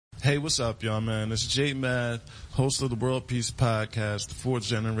Hey, what's up, y'all, man? It's J Math, host of the World Peace Podcast, the fourth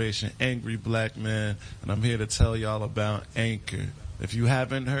generation angry black man, and I'm here to tell y'all about Anchor. If you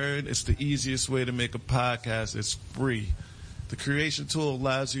haven't heard, it's the easiest way to make a podcast. It's free. The creation tool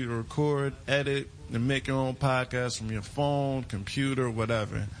allows you to record, edit, and make your own podcast from your phone, computer,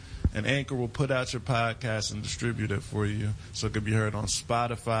 whatever. And Anchor will put out your podcast and distribute it for you so it can be heard on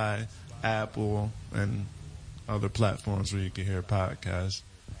Spotify, Apple, and other platforms where you can hear podcasts.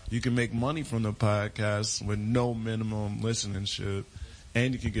 You can make money from the podcast with no minimum listenership,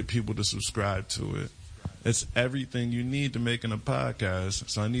 and you can get people to subscribe to it. It's everything you need to making a podcast.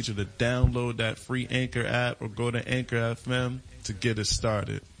 So I need you to download that free Anchor app or go to Anchor FM to get it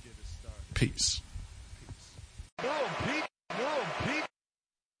started. Peace. World Peace.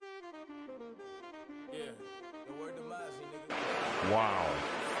 Yeah, the word demise, nigga. Wow.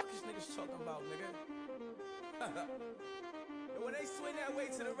 What these niggas talking about, nigga? And when they swing that way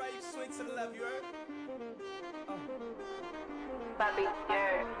to the right, you swing to the left, you heard? Bobby,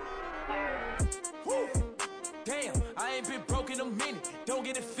 yeah. Woo! Damn, I ain't been broke in a minute. Don't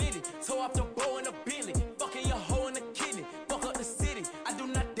get it fitted. Toe off the bow in a Bentley. Fucking your hoe in the kidney. Fuck up the city. I do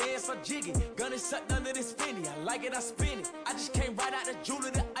not dance or jiggy. Gun is sucked under this Fendi. I like it, I spin it. I just came right out the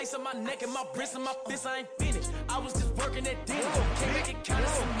jewelry. The ice on my neck and my wrist and my fist. I ain't finished. I was just working at dinner. Can't make it count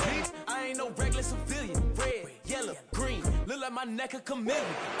as some minutes. I ain't no regular civilian. Red, yellow, green. Look like my neck a chameleon.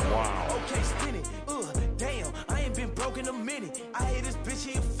 Wow. Okay, spin it. Damn, I ain't been broke in a minute. I hate this bitch,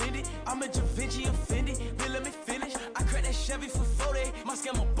 he offended. I'm a Da Vinci offended. Then let me finish. I cracked that Chevy for 40. My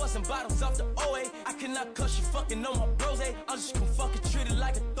scammer busting bottles off the OA. I cannot cuss you fucking on my bros. I'm just gonna fucking treat it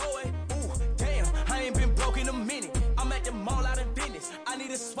like a throwaway. Ooh, damn, I ain't been broke in a minute. I'm at the mall out of business. I need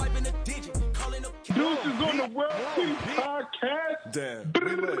a swipe in a digit. Calling up Deuces on the World Peace Podcast. Damn.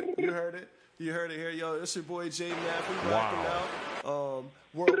 We lit. You heard it. You heard it here. Yo, it's your boy J Math. We rocking out.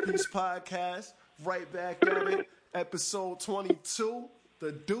 World Peace Podcast. Right back at it. Episode 22.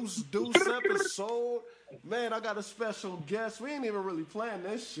 The Deuce episode. Man, I got a special guest. We ain't even really playing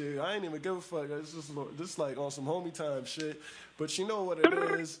this shit. I ain't even give a fuck. It's just like on some homie time shit. But you know what it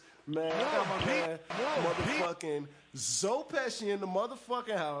is, man. I got my man, motherfucking Pesci in the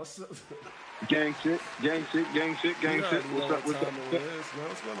motherfucking house. Gang shit. What's up? What's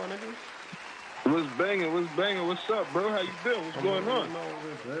going on, nigga? What's banging? What's up, bro? How you been? What's going on?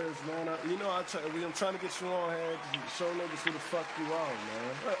 I'm trying to get you on here to show niggas who the fuck you are,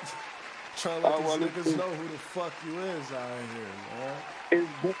 man. Trying to let these niggas know who the fuck you is out here, man.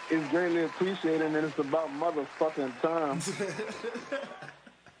 It's greatly appreciated, and it's about motherfucking time.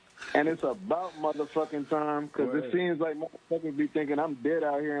 And it's about motherfucking time, because it seems like motherfuckers be thinking I'm dead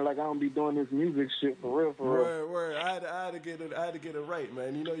out here and like I don't be doing this music shit for real. Word. I had to get it right,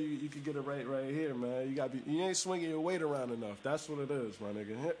 man. You know you can get it right here, man. You ain't swinging your weight around enough. That's what it is, my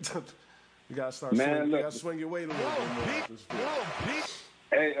nigga. You gotta start swinging. You gotta swing your weight a little bit more.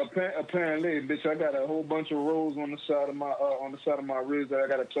 Hey, apparently, bitch, I got a whole bunch of rolls on the side of my wrist that I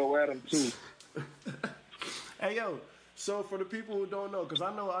gotta throw at them too. Hey, yo. So for the people who don't know, because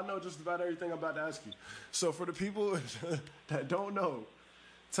I know just about everything I'm about to ask you. So for the people that don't know,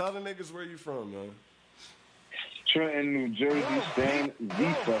 tell the niggas where you from, man. Trenton, New Jersey, stand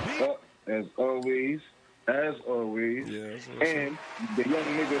the fuck up as always. Yeah, and the young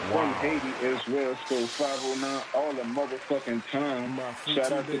nigga from Haiti as well. So 509 all the motherfucking time.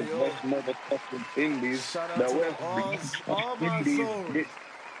 Shout out to the best motherfucking Indies. Shout out to all my Indies.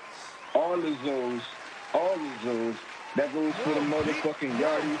 All of those. That goes for the motherfucking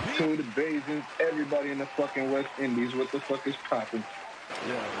Yardies, to the Basins, everybody in the fucking West Indies. What the fuck is poppin'?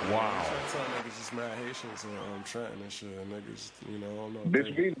 Yeah. Wow. I'm trying to tell niggas it's mad Haitians and Trenton and shit. And niggas, I don't know. Bitch,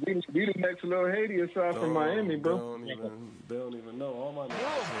 we the next little Haiti aside from Miami, bro. They don't even know. All my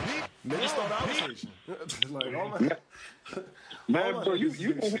niggas thought I was Haitian. Like, all my... Man, bro, you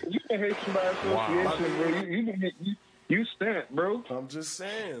can Haitian by association, bro. You stand, bro. I'm just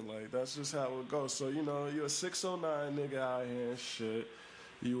saying, like, that's just how it goes. So, you're a 609 nigga out here and shit.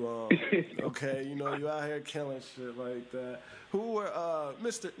 You, okay, you out here killing shit like that. Who were,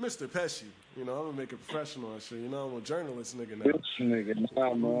 Mr. Pesci? I'm gonna make it professional and shit. I'm a journalist nigga now. Bitch nigga,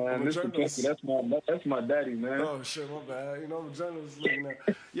 nah, man. Mr. Pesci, that's my daddy, man. Oh, shit, my bad. I'm a journalist nigga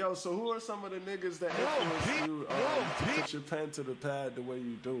now. Yo, so who are some of the niggas that influenced you to put your pen to the pad the way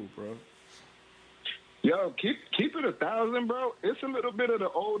you do, bro? Yo, keep it 1,000, bro. It's a little bit of the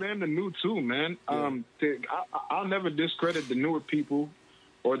old and the new too, man. Yeah. I'll never discredit the newer people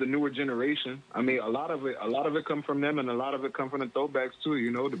or the newer generation. I mean, a lot of it come from them, and a lot of it come from the throwbacks too.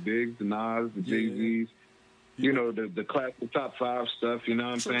 The Bigs, the Nas, the Jay-Z's. The classic top 5 stuff. You know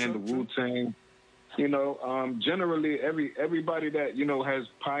what I'm saying? The Wu-Tang. Generally everybody that has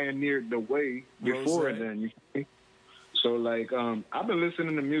pioneered the way before Rose. then. You feel me? So like, I've been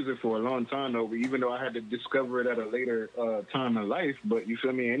listening to music for a long time though, even though I had to discover it at a later time in life. But you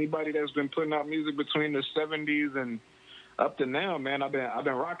feel me? Anybody that's been putting out music between the '70s and up to now, man, I've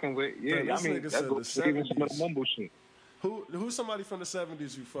been rocking with. Yeah, Man, I mean, this that nigga goes said for the even some of the 70s. mumble shit. Who's somebody from the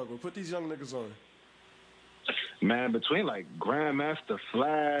 70s you fuck with? Put these young niggas on. Man, between like Grandmaster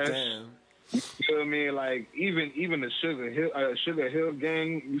Flash, Damn. you feel me? Like even the Sugar Hill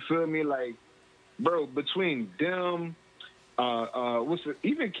gang, you feel me? Like, bro, between them, what's it?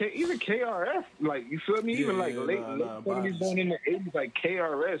 Even KRS, like, you feel me? Even like late '70s, bodies. born in the '80s, like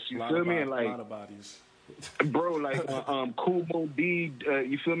KRS, you feel me? And A like, lot of bodies. bro, like Cool Mo D,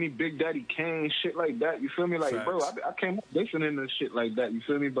 you feel me? Big Daddy Kane, shit like that, you feel me? Like, Facts. bro, I came up listening to shit like that, you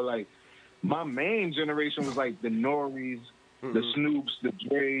feel me? But like, my main generation was like the Norries, the Snoops, the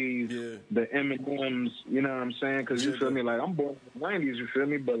Dre's, the Eminems, you know what I'm saying? Because you feel me? Like, I'm born in the '90s, you feel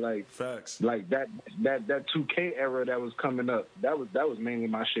me? But like, Facts. like that 2K era that was coming up, that was mainly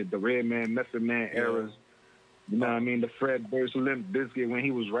my shit. The Redman, Method Man eras. You know what I mean? The Fred Durst, Limp Bizkit when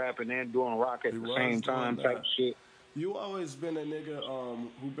he was rapping and doing rock at the same time type shit. You always been a nigga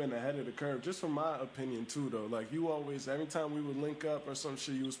who been ahead of the curve, just from my opinion too though. Like, you always, every time we would link up or some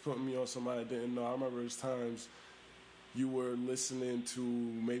shit, you was putting me on somebody I didn't know. I remember there's times you were listening to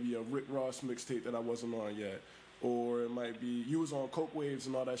maybe a Rick Ross mixtape that I wasn't on yet. Or it might be, you was on Coke Waves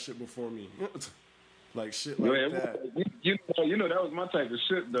and all that shit before me. Like shit like that. You know that was my type of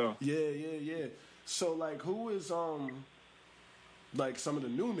shit though. Yeah. So like, who is like some of the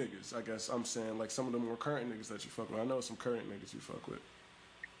new niggas, I guess I'm saying, like some of the more current niggas that you fuck with? I know some current niggas you fuck with.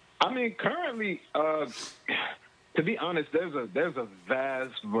 I mean, currently, to be honest, there's a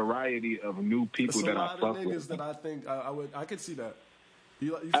vast variety of new people that I fuck with. A lot of niggas that I think I could see that.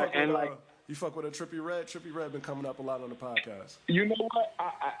 You fuck with you fuck with a Trippie Redd. Trippie Redd been coming up a lot on the podcast. You know what?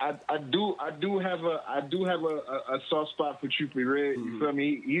 I do have a soft spot for Trippie Redd. You feel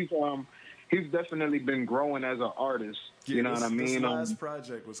me? He's definitely been growing as an artist. Yeah, you know what I mean? This last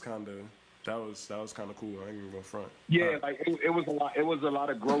project was kind of that was kind of cool. I ain't even gonna front. Yeah, like it was a lot. It was a lot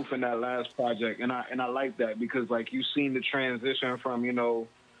of growth in that last project, and I like that because like you've seen the transition from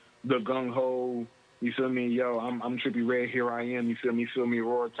the gung ho. You feel me? Yo, I'm Trippie Redd. Here I am. You feel me? Feel me?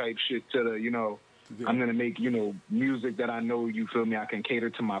 Roar type shit to the I'm gonna make music that I know. You feel me? I can cater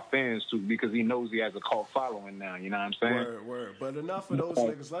to my fans too because he knows he has a cult following now. You know what I'm saying? Word. But enough of those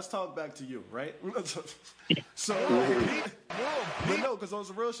niggas. Let's talk back to you, right? So, but no, because those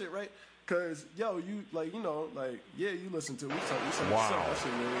are real shit, right? Because yo, you you listen to that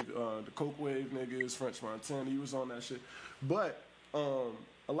shit, wave, the Coke Wave niggas, French Montana. You was on that shit, but a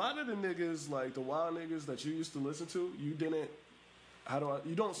lot of the niggas, like the wild niggas that you used to listen to, you didn't.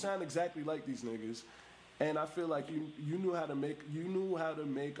 You don't sound exactly like these niggas, and I feel like you knew how to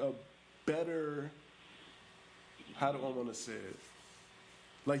make a better. How do I want to say it?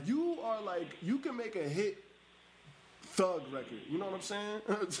 Like you can make a hit thug record. You know what I'm saying?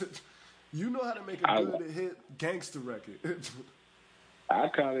 You know how to make a good hit gangster record. I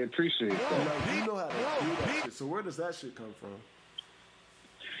kind of appreciate that. You know how to do that shit. So where does that shit come from?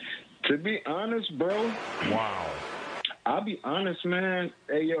 To be honest, bro. Wow. I'll be honest, man.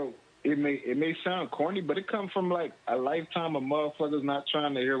 Hey, yo, it may sound corny, but it comes from like a lifetime of motherfuckers not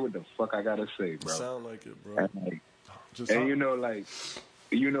trying to hear what the fuck I gotta say, bro. Sound like it, bro.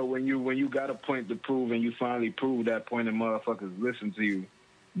 When you got a point to prove and you finally prove that point and motherfuckers listen to you,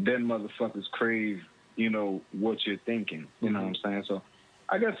 then motherfuckers crave, what you're thinking. You know what I'm saying? So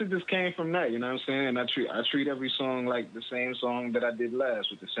I guess it just came from that, you know what I'm saying? I treat every song like the same song that I did last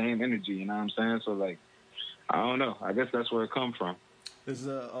with the same energy, you know what I'm saying? So like, I don't know. I guess that's where it come from. Is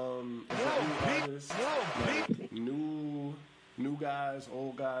there new artists, like new guys,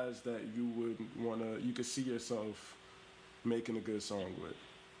 old guys that you could see yourself making a good song with?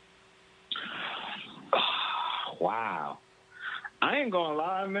 Wow. I ain't gonna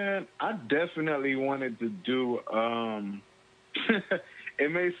lie, man. I definitely wanted to do,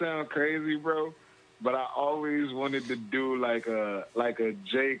 it may sound crazy, bro, but I always wanted to do like a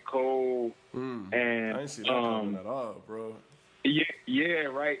J. Cole and I ain't see that coming at all, bro. Yeah,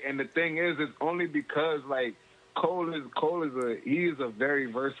 right. And the thing is, it's only because like Cole is a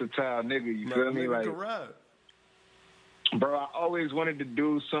very versatile nigga. You feel me? Like, bro, I always wanted to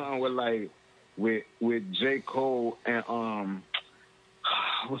do something with J. Cole and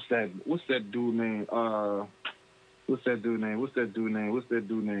what's that dude name?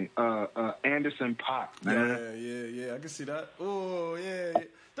 Anderson .Paak, man. Yeah. I can see that. Oh, yeah.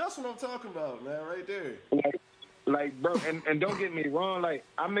 That's what I'm talking about, man, right there. Like, bro, and don't get me wrong, like,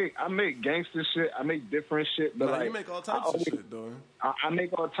 I make gangster shit, I make different shit, but like, you make all types of shit, though. I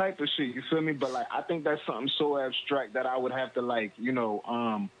make all type of shit, you feel me? But like, I think that's something so abstract that I would have to like, you know,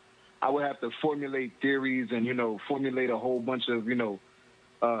 I would have to formulate theories and, you know, formulate a whole bunch of, you know,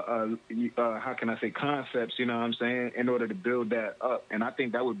 how can I say, concepts, you know what I'm saying, in order to build that up. And I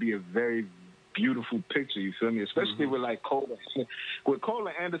think that would be a very beautiful picture, you feel me? Especially with like Cole and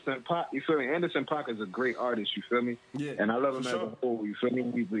Anderson .Paak, you feel me? Anderson .Paak is a great artist, you feel me? Yeah, and I love him as a whole, you feel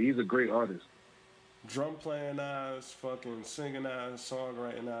me? He's a great artist. Drum playing ass, fucking singing ass,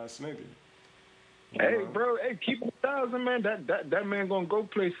 songwriting ass nigga. Hey, bro, hey, keep it 1,000, man. That man gonna go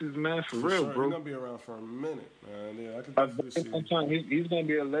places, man, for real, sure. bro. He's gonna be around for a minute, man. Yeah, I can definitely see. He's gonna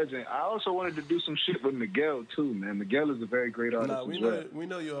be a legend. I also wanted to do some shit with Miguel too, man. Miguel is a very great artist. Nah, we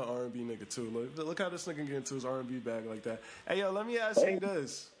know you're an R&B nigga too. Look how this nigga get into his R&B bag like that. Hey, yo, let me ask you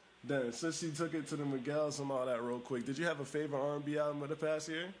this. Then, since you took it to the Miguels and all that real quick, did you have a favorite R&B album of the past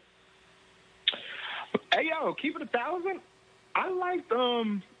year? Hey, yo, keep it 1,000. I liked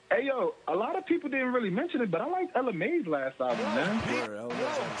Hey, yo, a lot of people didn't really mention it, but I liked Ella Mae's last album, man. Ella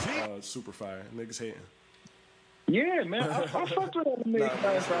Mae's was super fire. Niggas hating. Yeah, man. I fucked with Ella Mae's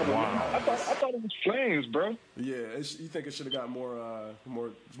last album. Wow. I thought it was flames, bro. Yeah, you think it should have got more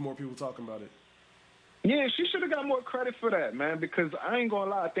people talking about it? Yeah, she should have got more credit for that, man, because I ain't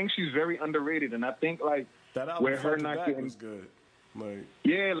gonna lie, I think she's very underrated, and I think, like, that album where her not getting... was good. Like,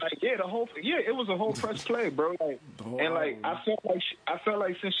 it was a whole fresh play, bro. Like, and like I felt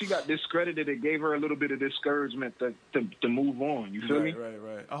like since she got discredited, it gave her a little bit of discouragement to move on. You feel me?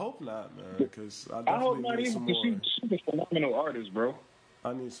 Right. I hope not, man, because I hope not either. Because she's a phenomenal artist, bro.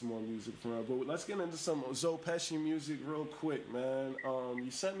 I need some more music from her. But let's get into some Zoe Pesci music real quick, man.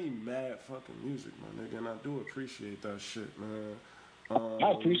 You sent me mad fucking music, my nigga, and I do appreciate that shit, man.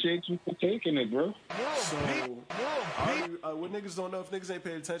 I appreciate you for taking it, bro. So, what niggas don't know, if niggas ain't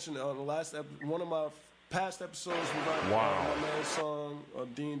paid attention, on the last one of my past episodes, we got my man's song,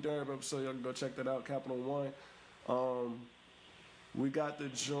 Dean Durham episode. Y'all can go check that out, Capital One. We got the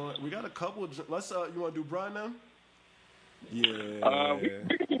joint. We got a couple. Let's. You want to do Brian now? Yeah.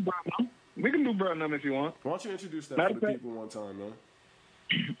 We can do Brian now. We can do Brian now if you want. Why don't you introduce that for the people one time, man?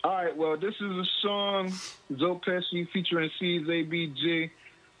 All right, well, this is a song, Zoe Pesci featuring C's ABG.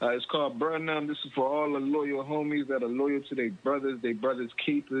 It's called Burn Them. This is for all the loyal homies that are loyal to their brothers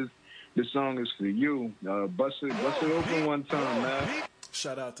keepers. This song is for you. Bust it open one time, man.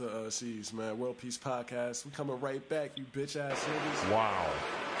 Shout out to C's, man. World Peace Podcast. We coming right back, you bitch ass niggas. Wow.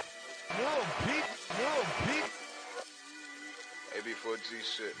 World Peace. AB4G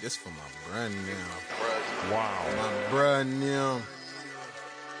shit. This for my brand new. Wow. My brand new.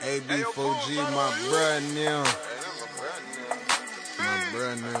 AB4G, my brand new. My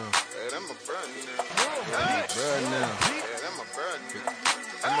brand new. I'm a brand new. Brand new.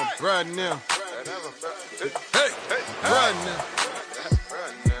 I'm a brand new. Hey, brand new.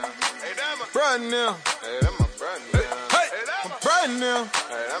 Brand new. I'm a brand new. Hey, I'm brand new.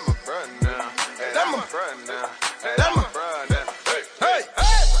 I'm a brand new. I'm a brand new. I'm a brand new.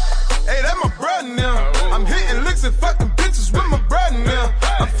 Hey, that my brand new. I'm hitting licks and fucking bitches with my brand new.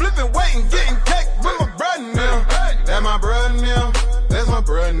 I'm flipping weight and getting cake with my brand new. That my brand new. That's my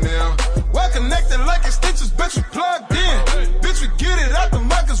brand new. Well connected like extensions, bitch, we plugged in. Bitch, we get it out the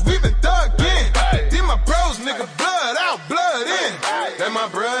mud cause we been dug in. These my bros, nigga, blood out, blood in. That my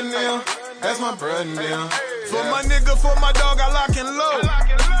brand new. That's my brand new. For my nigga, for my dog, I lock and load.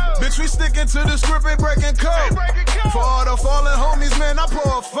 Bitch, we sticking to the script, ain't breaking code. For all the fallen homies, man, I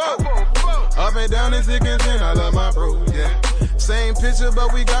pour a foe. Up and down and thick and thin, I love my bro, yeah. Same picture,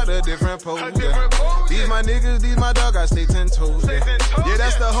 but we got a different pose, yeah. These my niggas, these my dog, I stay 10 toes, yeah. Yeah,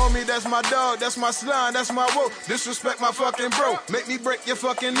 that's the homie, that's my dog, that's my slime, that's my woe. Disrespect my fucking bro, make me break your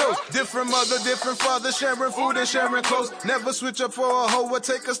fucking nose. Different mother, different father, sharing food and sharing clothes. Never switch up for a hoe or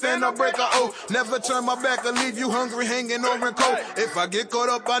take a stand or break a O. Never turn my back or leave you hungry, hanging over and cold. If I get caught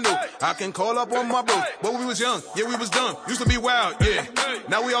up, I know I can call up on my bro. But we was young, yeah, we was dumb. Used to be wild, yeah.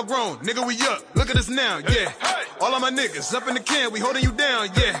 Now we all grown, nigga, we up. Look at us now, yeah. All of my niggas up in the can, we holding you down,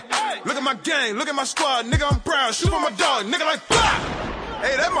 yeah. Look at my gang, look at my squad, nigga, I'm proud. Shoot on my dog, nigga, like, bah!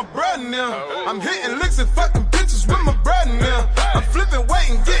 Hey, that my brother now. I'm hitting licks and fucking bitches with my brother now. I'm flipping weight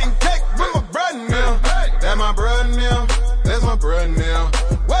and getting cake with my brother now. That my brother now. That's my brother now.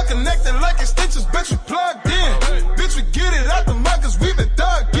 Well connected like extensions, bitch, we plugged in. Bitch, we get it out the mud cause we been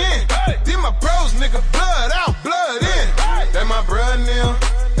dug in. These my bros, nigga, blood out, blood in. That my brother now.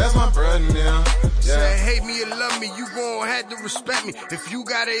 That's my brother now. Say hate me or love me, you gon' have to respect me. If If you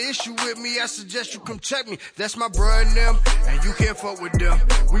got an issue with me, I suggest you come check me. That's my bruh and them, and you can't fuck with them.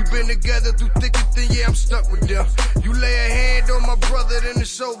 We been together through thick and thin, yeah, I'm stuck with them. You lay a hand on my brother, then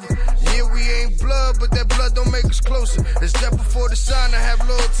it's over. Yeah, we ain't blood, but that blood don't make us closer. It's death before the sign. I have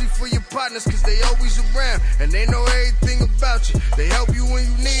loyalty for your partners, cause they always around, and they know everything about you. They help you when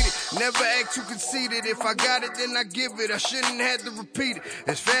you need it. Never act too conceited. If I got it, then I give it. I shouldn't have to repeat it.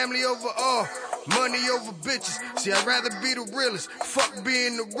 It's family over all, money over bitches. See, I'd rather be the realest. Fuck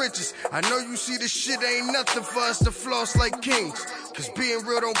being the richest. I know you see this shit ain't nothing for us to floss like kings. Cause being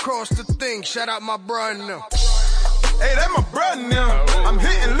real don't cost a thing. Shout out my bro and them. Hey, that my brother now. I'm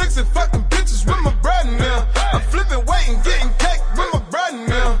hitting licks and fucking bitches with my brother now. I'm flipping weight and getting cake with my brother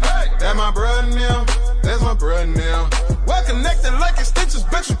now. That my brother now. That's my brother now. Well connected like extensions,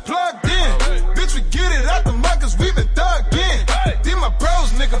 bitch, we plugged in. Bitch, we get it out the mud cause we been thugged in. These my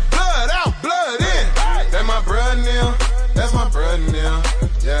bros, nigga, blood out, blood in. That my brother now. That's my brother now.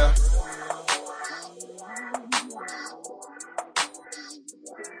 Yeah.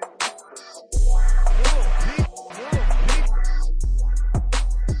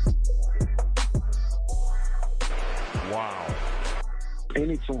 Wow.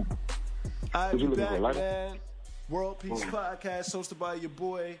 Anytime. I'll be back, man. World Peace Podcast, hosted by your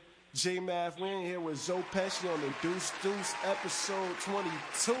boy J Math. We're in here with Zoe Pesci on the Deuce Deuce episode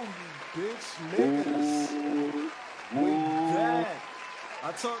 22. You bitch niggas. We back.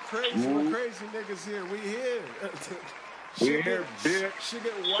 I talk crazy. We're crazy niggas here. We here. We here, bitch. Shit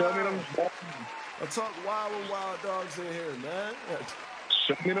get wild. Show me them. I talk wild with wild dogs in here, man.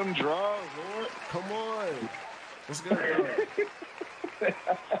 Show me them draws, Lord. Come on. What's good, dog?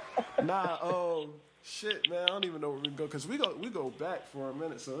 Nah, shit, man. I don't even know where we go because we go back for a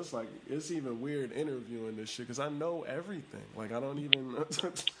minute, so it's like it's even weird interviewing this shit because I know everything. Like I don't even I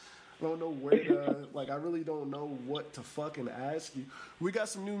don't know where to like. I really don't know what to fucking ask you. We got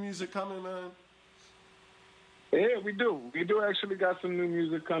some new music coming, man. Yeah, we do. We do actually got some new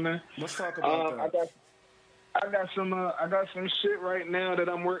music coming. Let's talk about that. I got some shit right now that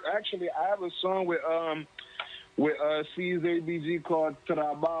I'm working. Actually, I have a song with CZBG called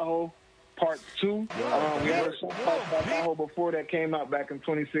Trabajo Part 2. We had a song called Trabajo before that came out back in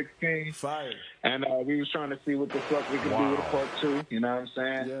 2016. Fire. And we was trying to see what the fuck we could do with a Part 2. You know what I'm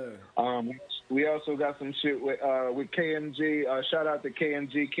saying? Yeah. We also got some shit with KMG. Shout out to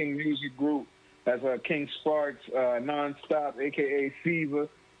KMG King Music Group. That's King Sparks, Nonstop, a.k.a. Fever.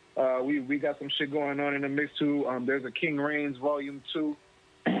 We got some shit going on in the mix, too. There's a King Reigns Volume 2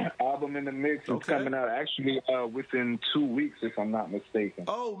 album in the mix. It's coming out actually within 2 weeks, if I'm not mistaken.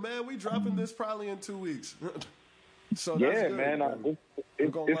 Oh, man, we dropping this probably in 2 weeks. So that's yeah, good, man.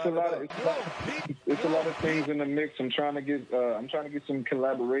 It's a lot of things in the mix. I'm trying to get some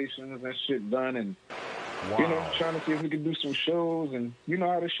collaborations and shit done, and you know, trying to see if we can do some shows, and you know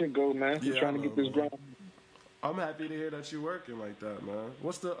how this shit go, man. Yeah, trying to get this grind. I'm happy to hear that you're working like that, man.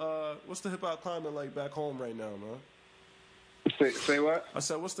 What's the hip hop climate like back home right now, man? Say what? I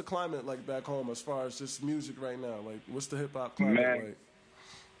said, what's the climate like back home as far as just music right now? Like, what's the hip hop climate like?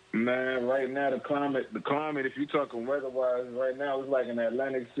 Man, right now the climate. If you're talking weather-wise, right now it's like an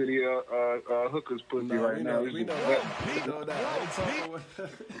Atlantic City hookers pussy right now. We know that.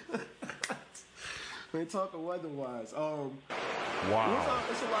 We ain't talking weather-wise. Wow.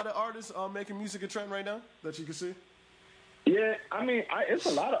 There's a lot of artists making music in Trenton right now that you can see. Yeah, I mean, it's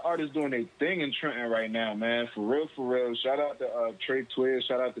a lot of artists doing their thing in Trenton right now, man. For real. Shout out to Trey Twiz.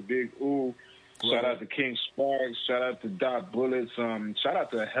 Shout out to Big Ooh. Shout out to King Sparks. Shout out to Doc Bullets. Shout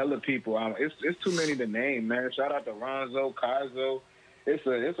out to a hella people. It's too many to name, man. Shout out to Ronzo, Kazo. It's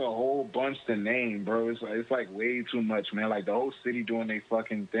a whole bunch to name, bro. It's like way too much, man. Like the whole city doing their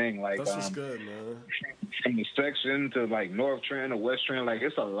fucking thing. Like that's what's good, man. From the section to like North Trenton to West Trenton, like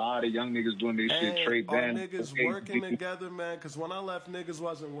it's a lot of young niggas doing this shit. Trey Dan, niggas working together, man. Because when I left, niggas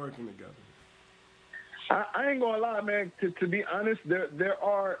wasn't working together. I ain't gonna lie, man. To be honest, there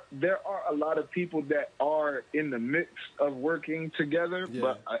are a lot of people that are in the mix of working together,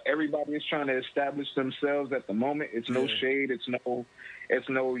 but everybody is trying to establish themselves at the moment. It's no shade, it's no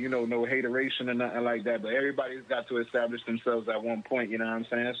no hateration or nothing like that. But everybody's got to establish themselves at one point. You know what I'm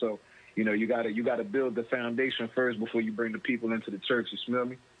saying? So you gotta build the foundation first before you bring the people into the church. You smell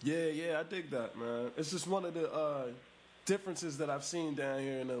me? Yeah, I dig that, man. It's just one of the differences that I've seen down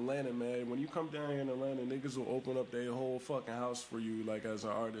here in Atlanta, man. When you come down here in Atlanta, niggas will open up their whole fucking house for you, like as an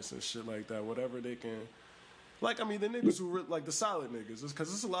artist and shit like that. Whatever they can. Like, I mean, the niggas who like the solid niggas, because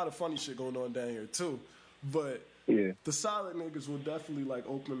there's a lot of funny shit going on down here too. But the solid niggas will definitely like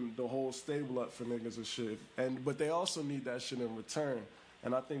open the whole stable up for niggas and shit. But they also need that shit in return.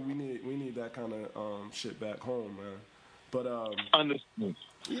 And I think we need that kind of shit back home, man. But Understood.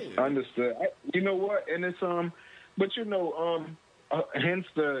 yeah. Understood. You know what? And it's but you know hence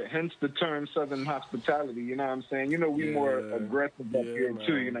the term Southern hospitality. You know what I'm saying? You know we more aggressive up here man.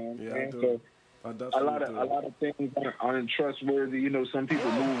 too. You know what I'm saying? I do. So I a definitely lot of things aren't trustworthy. You know, some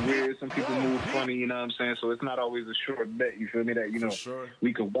people move weird, some people move funny. You know what I'm saying? So it's not always a sure bet. You feel me? That you know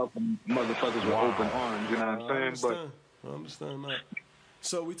we can welcome motherfuckers with open arms. You know what I'm saying? I understand that.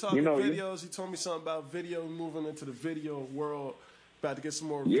 So we talking videos. You told me something about video, moving into the video world. About to get some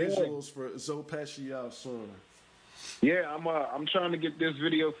more visuals for Zoe Pesci out soon. Yeah, I'm trying to get this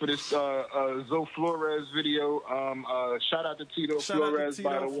video for this Zoe Flores video. Shout out to Tito Flores,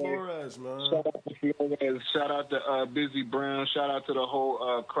 by the way. Flores, man. Shout out to Flores. Shout out to Busy Brown. Shout out to the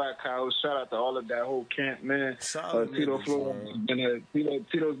whole crack house. Shout out to all of that whole camp, man. Tito Flores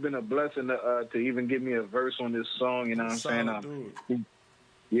Tito's been a blessing to even give me a verse on this song. You know what I'm saying?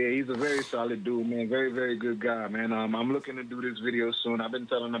 Yeah, he's a very solid dude, man. Very, very good guy, man. I'm looking to do this video soon. I've been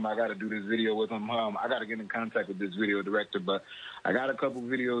telling him I got to do this video with him. I got to get in contact with this video director, but I got a couple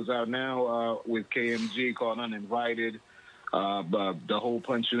videos out now with KMG called Uninvited, but the whole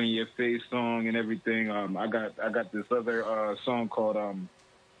Punch You in Your Face song and everything. I got this other song called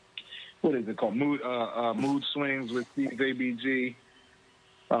what is it called? Mood Swings with Steve ABG.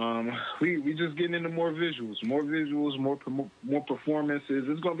 We just getting into more visuals, more performances.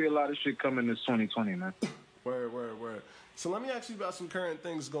 There's gonna be a lot of shit coming this 2020, man. Word. So let me ask you about some current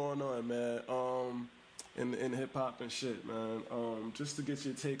things going on, man. In hip hop and shit, man. Just to get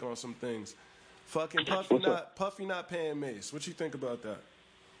your take on some things. Fucking Puffy not paying Mace. What you think about that?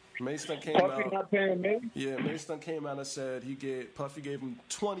 Mace done came Puffy out. not paying Mace? Yeah, Mace done came out and said Puffy gave him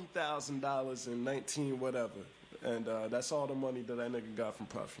 $20,000 in 19 whatever. And that's all the money that nigga got from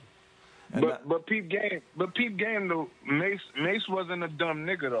Puffy. And but peep game though. Mace wasn't a dumb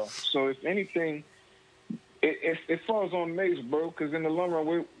nigga though. So if anything, it falls on Mace, bro. Because in the long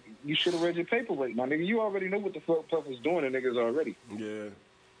run, you should have read your paperweight, my nigga. You already know what the fuck Puff was doing to niggas already. Yeah.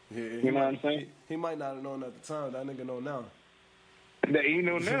 You know what I'm saying? He might not have known at the time. That nigga know now. That he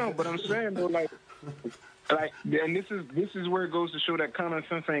know now, but I'm saying though, like, and this is where it goes to show that common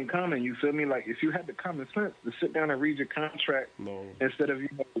sense ain't common. You feel me? Like, if you had the common sense to sit down and read your contract instead of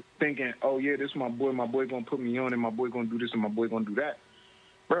thinking, oh yeah, this is my boy gonna put me on, and my boy gonna do this, and my boy gonna do that,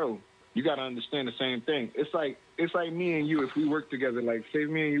 bro. You gotta understand the same thing. It's like me and you. If we work together, like say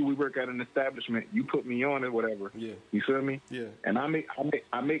me and you, we work at an establishment. You put me on or whatever. Yeah. You feel me? Yeah. And I make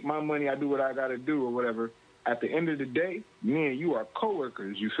my money. I do what I gotta do or whatever. At the end of the day, me and you are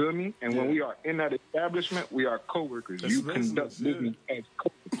coworkers. You feel me? And when we are in that establishment, we are coworkers. You conduct business as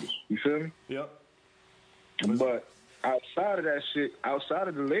coworkers. You feel me? Yep. But outside of that shit, outside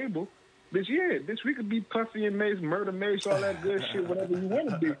of the label, bitch, we could be Puffy and Mace, Murder Mace, all that good shit, whatever you want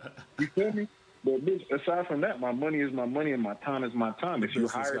to be. You feel me? But bitch, aside from that, my money is my money and my time is my time. If you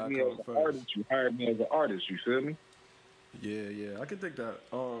hired me as an artist, you hired me as an artist. You feel me? Yeah, I can think that.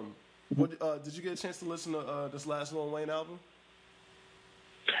 Did you get a chance to listen to this last Lil Wayne album?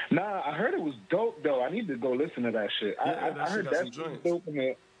 Nah, I heard it was dope though. I need to go listen to that shit. I heard that shit was dope.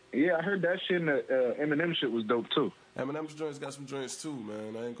 I heard that shit. And the Eminem shit was dope too. Eminem's joints got some joints too,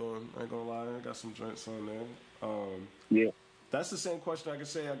 man. I ain't gonna lie, I got some joints on there. Yeah. That's the same question I can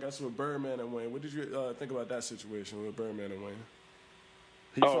say, I guess, with Birdman and Wayne. What did you think about that situation with Birdman and Wayne?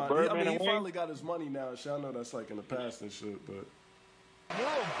 He finally got his money now. Shit, I know that's like in the past and shit, but.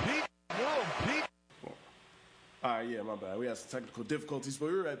 All right, yeah, my bad. We had some technical difficulties, but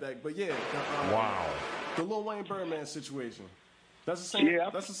we're right back. But yeah, the Lil Wayne Birdman situation. That's the same.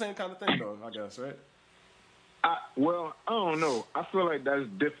 Yeah. That's the same kind of thing, though. I guess, right? Well, I don't know. I feel like that's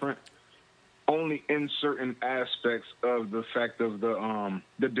different, only in certain aspects of the fact of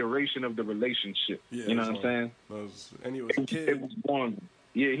the duration of the relationship. Yeah, you know what I'm saying? And he was a kid. It was long.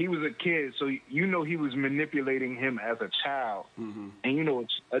 Yeah, he was a kid, so he was manipulating him as a child. Mm-hmm. And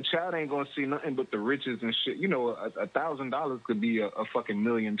a child ain't gonna see nothing but the riches and shit. $1,000 could be a fucking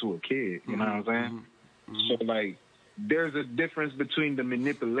million to a kid. You know what I'm saying? Mm-hmm. So like, there's a difference between the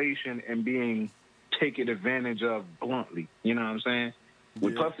manipulation and being taken advantage of bluntly. You know what I'm saying?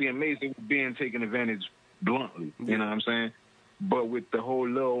 With Puffy and Mace, it was being taken advantage bluntly. You know what I'm saying? But with the whole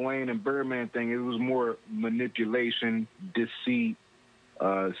Lil Wayne and Birdman thing, it was more manipulation, deceit.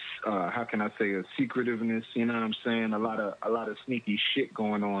 How can I say, a secretiveness, you know what I'm saying? A lot of sneaky shit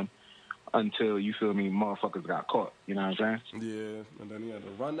going on until, you feel me, motherfuckers got caught, you know what I'm saying? Yeah, and then he had to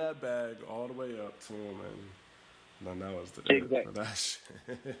run that bag all the way up to him, and then that was the end of that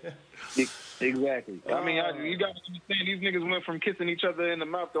shit. Exactly. I mean, you got to understand, these niggas went from kissing each other in the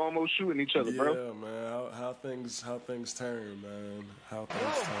mouth to almost shooting each other, bro. Yeah, man, how things turn, man. How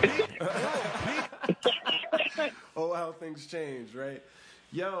things turn. Oh, how things change, right?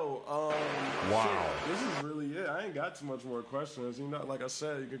 Yo, wow. Shit, this is really it. I ain't got too much more questions. You know, like I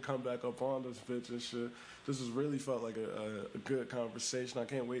said, you can come back up on this bitch and shit. This has really felt like a good conversation. I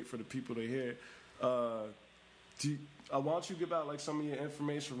can't wait for the people to hear. Why don't you give out like some of your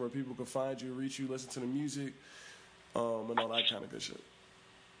information where people can find you, reach you, listen to the music, and all that kind of good shit.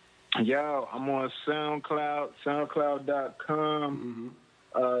 Yo, I'm on SoundCloud, soundcloud.com,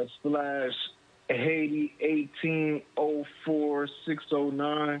 / Haiti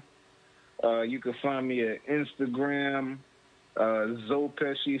 1804609. You can find me at Instagram,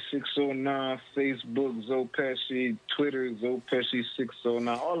 Pesci 609, Facebook Pesci, Twitter Pesci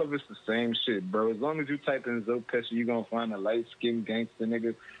 609. All of it's the same shit, bro. As long as you type in Pesci, you're gonna find a light skinned gangster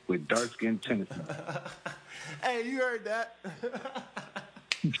nigga with dark skinned tennis. Hey, you heard that?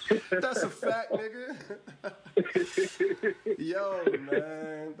 That's a fact, nigga. Yo,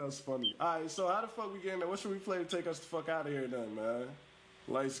 man, that's funny. All right, so how the fuck we getting there? What should we play to take us the fuck out of here then, man?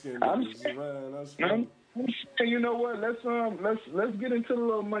 Light skin niggas, man. That's funny. You know what? Let's get into the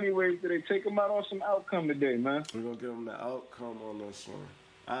little money wave today. Take them out on some outcome today, man. We're gonna give them the outcome on this one.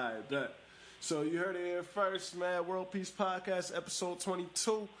 All right, bet. So you heard it here first, man. World Peace Podcast, episode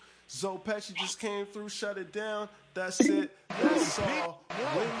 22. Pesci just came through, shut it down. That's it. That's all.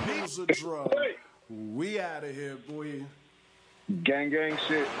 Windows a drug. We out of here, boy. Gang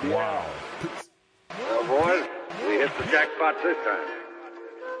shit. Wow. Well, boys, we hit the jackpot this time.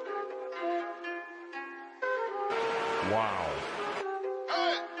 Wow.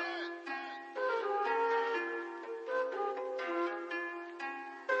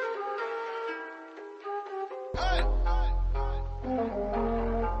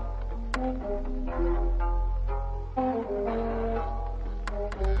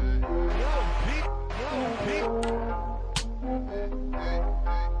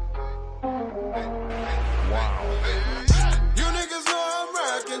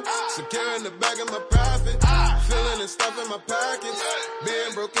 Securing the bag of my profit, filling and stuffing my pockets.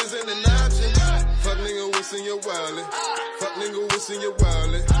 Being broke isn't an option. Fuck nigga, what's in your wallet? Fuck nigga, what's in your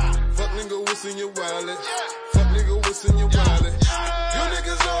wallet? Fuck nigga, what's in your wallet? Fuck nigga, what's in your wallet? You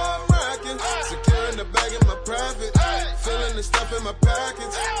niggas know I'm rocking. Securing the bag of my profit, filling and stuffing my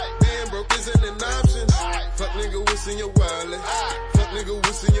pockets. Being broke isn't an option. Fuck nigga, what's in your wallet? Fuck nigga,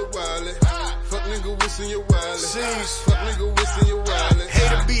 what's in your wallet? Fuck nigga, what's in your wallet? Fuck nigga, what's in your wallet?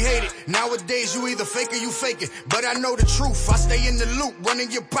 Hater be hated. Nowadays you either fake or you fake it. But I know the truth. I stay in the loop, running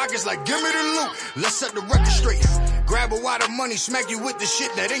your pockets like give me the loot. Let's set the record straight. Grab a wad of money, smack you with the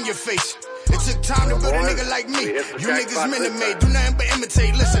shit that in your face. It took time to build a nigga like me. You niggas minute made, do nothing but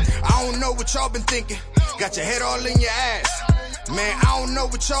imitate. Listen, I don't know what y'all been thinking. Got your head all in your ass. Man, I don't know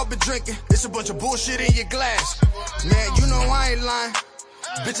what y'all been drinking. It's a bunch of bullshit in your glass. Man, you know I ain't lying.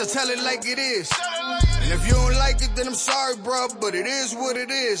 Bitch, I tell it like it is. And if you don't like it, then I'm sorry, bro, but it is what it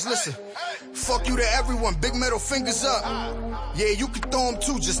is. Listen, fuck you to everyone, big metal fingers up. Yeah, you can throw them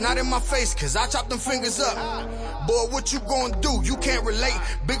too, just not in my face, cause I chop them fingers up. Boy, what you gonna do? You can't relate.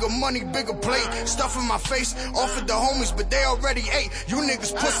 Bigger money, bigger plate. Stuff in my face, offered the homies, but they already ate. You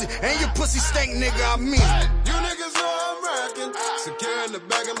niggas pussy, and your pussy stank, nigga, I mean. You niggas know I'm rocking. Securing the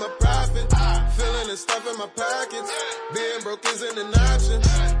bag of my profit, filling and stuffing my pockets. Being broke isn't an option.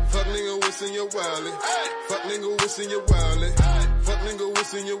 Fuck nigga, what's in your wallet? Fuck nigga, what's in your wallet? Fuck nigga,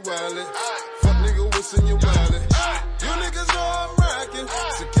 what's in your wallet? Fuck nigga, what's in your wallet? You niggas know I'm rocking.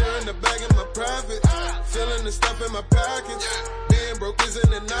 Securing the bag of my profit, filling the stuff in my pockets. Being broke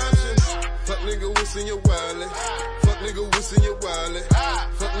isn't an option. Fuck nigga, what's in your wallet? Fuck nigga, what's in your wallet?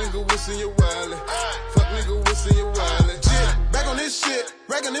 Fuck nigga, what's in your wallet? Fuck nigga, what's in your wallet? Yeah, back on this shit,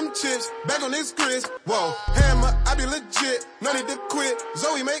 racking them chips, back on this Chris. Whoa, hammer, I be legit, no need to quit.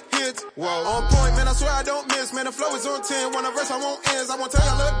 Zoe make hits. Whoa, on point, man, I swear I don't miss. Man, the flow is on 10. When I verse, I won't ends. I won't tell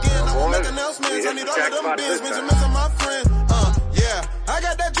y'all again. I won't make announcements. I need all of them bins. Benjamin's are my friend. Yeah, I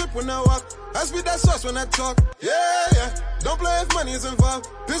got that drip when I walk. I spit that sauce when I talk. Yeah. Don't play if money is involved.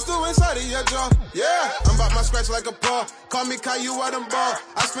 Pistol inside of your jaw. Yeah, I'm about my scratch like a paw. Call me Caillou out them ball.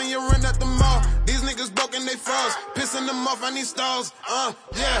 I spend your rent at the mall. These niggas broke and they falls. Pissing them off, I need stalls.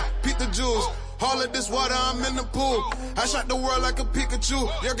 Yeah, peep the jewels. All of this water, I'm in the pool. I shot the world like a Pikachu.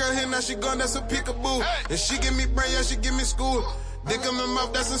 Your girl here, now she gone, that's a peekaboo. And she give me brain, yeah, she give me school. Dick in my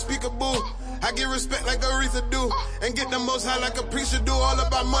mouth, that's unspeakable. I get respect like Aretha do. And get the most high like a preacher do. All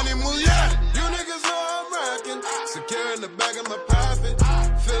about money, move, yeah. You niggas know I'm rocking. Securing the bag of my profit.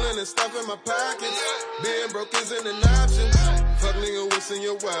 Filling and stuff in my pockets. Being broke isn't an option. Fuck nigga, what's in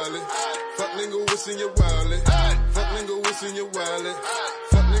your wallet? Fuck nigga, what's in your wallet? Fuck nigga, what's in your wallet?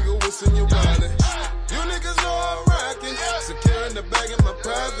 Fuck nigga, what's in your wallet? You niggas know I'm rocking. Securing the bag in my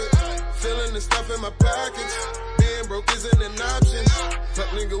private. Feeling the stuff in my pockets. Being broke isn't an option. Fuck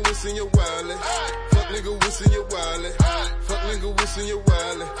nigga, what's in your wallet? Fuck nigga, what's in your wallet? Fuck nigga, what's in your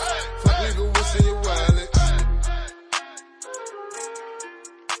wallet? Fuck nigga, what's in your wallet?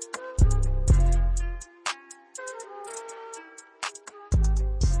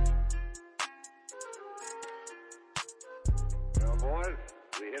 Well, boys,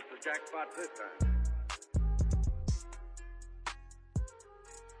 we hit the jackpot this time.